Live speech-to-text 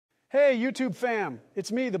Hey, YouTube fam,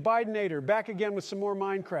 it's me, the Bidenator, back again with some more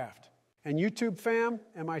Minecraft. And YouTube fam,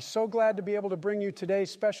 am I so glad to be able to bring you today's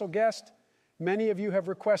special guest. Many of you have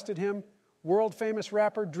requested him, world-famous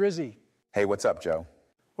rapper Drizzy. Hey, what's up, Joe?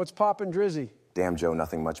 What's poppin', Drizzy? Damn, Joe,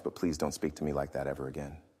 nothing much, but please don't speak to me like that ever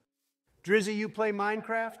again. Drizzy, you play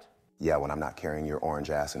Minecraft? Yeah, when I'm not carrying your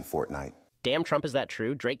orange ass in Fortnite. Damn, Trump, is that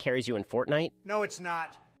true? Drake carries you in Fortnite? No, it's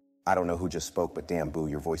not. I don't know who just spoke, but damn, Boo,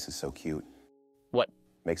 your voice is so cute. What?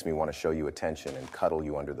 Makes me want to show you attention and cuddle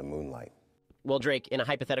you under the moonlight. Well, Drake, in a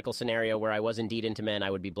hypothetical scenario where I was indeed into men,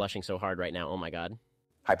 I would be blushing so hard right now. Oh my God.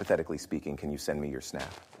 Hypothetically speaking, can you send me your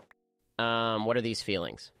snap? What are these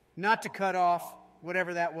feelings? Not to cut off,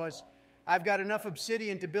 whatever that was. I've got enough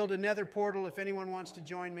obsidian to build a nether portal if anyone wants to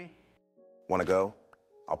join me. Want to go?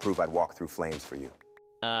 I'll prove I'd walk through flames for you.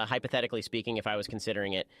 Hypothetically speaking, if I was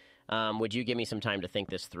considering it, would you give me some time to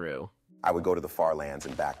think this through? I would go to the far lands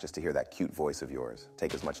and back just to hear that cute voice of yours.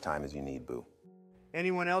 Take as much time as you need, Boo.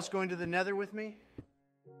 Anyone else going to the nether with me?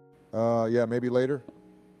 Yeah, maybe later.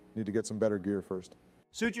 Need to get some better gear first.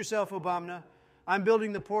 Suit yourself, Obamba. I'm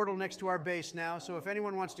building the portal next to our base now, so if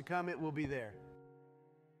anyone wants to come, it will be there.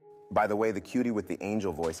 By the way, the cutie with the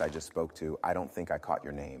angel voice I just spoke to, I don't think I caught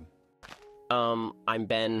your name. I'm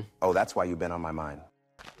Ben. Oh, that's why you've been on my mind.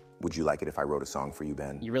 Would you like it if I wrote a song for you,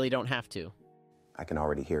 Ben? You really don't have to. I can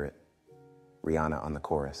already hear it. Rihanna on the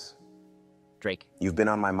chorus. Drake. You've been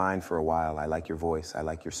on my mind for a while. I like your voice. I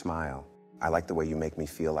like your smile. I like the way you make me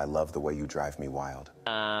feel. I love the way you drive me wild.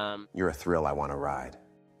 You're a thrill I want to ride.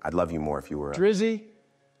 I'd love you more if you were a... Drizzy,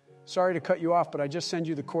 sorry to cut you off, but I just send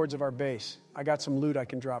you the coords of our base. I got some loot I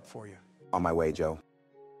can drop for you. On my way, Joe.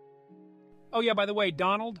 Oh yeah, by the way,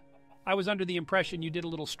 Donald, I was under the impression you did a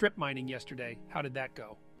little strip mining yesterday. How did that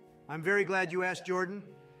go? I'm very glad you asked, Jordan.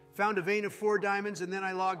 Found a vein of 4 diamonds and then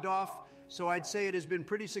I logged off, so I'd say it has been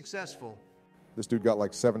pretty successful. This dude got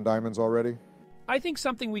like 7 diamonds already. I think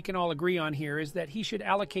something we can all agree on here is that he should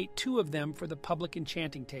allocate 2 of them for the public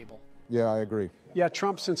enchanting table. Yeah, I agree. Yeah,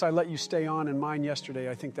 Trump, since I let you stay on and mine yesterday,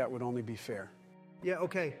 I think that would only be fair. Yeah,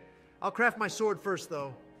 okay. I'll craft my sword first,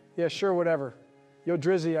 though. Yeah, sure, whatever. Yo,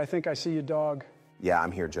 Drizzy, I think I see you, dog. Yeah,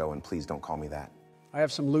 I'm here, Joe, and please don't call me that. I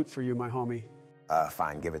have some loot for you, my homie.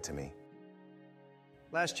 Fine, give it to me.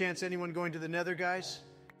 Last chance anyone going to the nether, guys?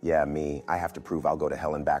 Yeah, me. I have to prove I'll go to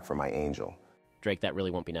hell and back for my angel. Drake, that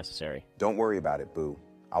really won't be necessary. Don't worry about it, Boo.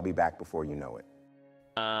 I'll be back before you know it.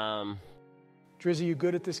 Drizzy, you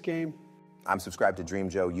good at this game? I'm subscribed to Dream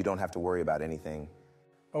Joe. You don't have to worry about anything.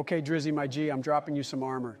 Okay, Drizzy, my G, I'm dropping you some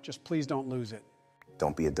armor. Just please don't lose it.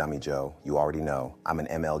 Don't be a dummy, Joe. You already know. I'm an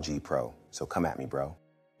MLG pro, so come at me, bro.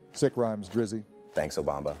 Sick rhymes, Drizzy. Thanks,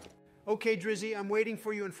 Obamba. Okay, Drizzy, I'm waiting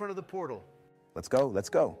for you in front of the portal. Let's go, let's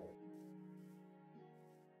go.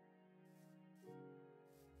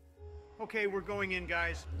 Okay, we're going in,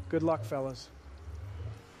 guys. Good luck, fellas.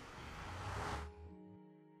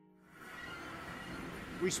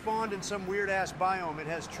 We spawned in some weird-ass biome. It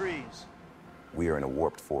has trees. We are in a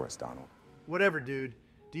warped forest, Donald. Whatever, dude.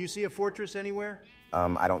 Do you see a fortress anywhere?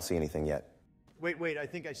 I don't see anything yet. Wait, I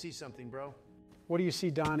think I see something, bro. What do you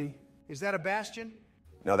see, Donnie? Is that a bastion?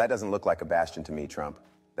 No, that doesn't look like a bastion to me, Trump.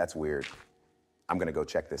 That's weird. I'm gonna go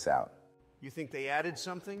check this out. You think they added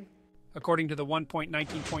something? According to the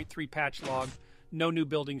 1.19.3 patch log, no new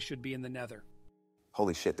buildings should be in the nether.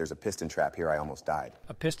 Holy shit, there's a piston trap here. I almost died.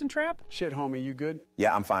 A piston trap? Shit, homie, you good?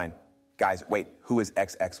 Yeah, I'm fine. Guys, wait, who is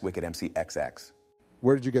XX Wicked MC XX?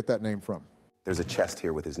 Where did you get that name from? There's a chest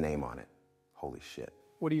here with his name on it. Holy shit.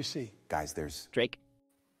 What do you see? Guys, there's... Drake?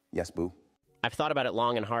 Yes, Boo? I've thought about it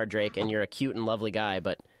long and hard, Drake, and you're a cute and lovely guy,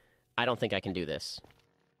 but I don't think I can do this.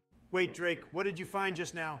 Wait, Drake, what did you find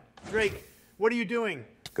just now? Drake, what are you doing?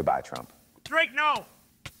 Goodbye, Trump. Drake, no!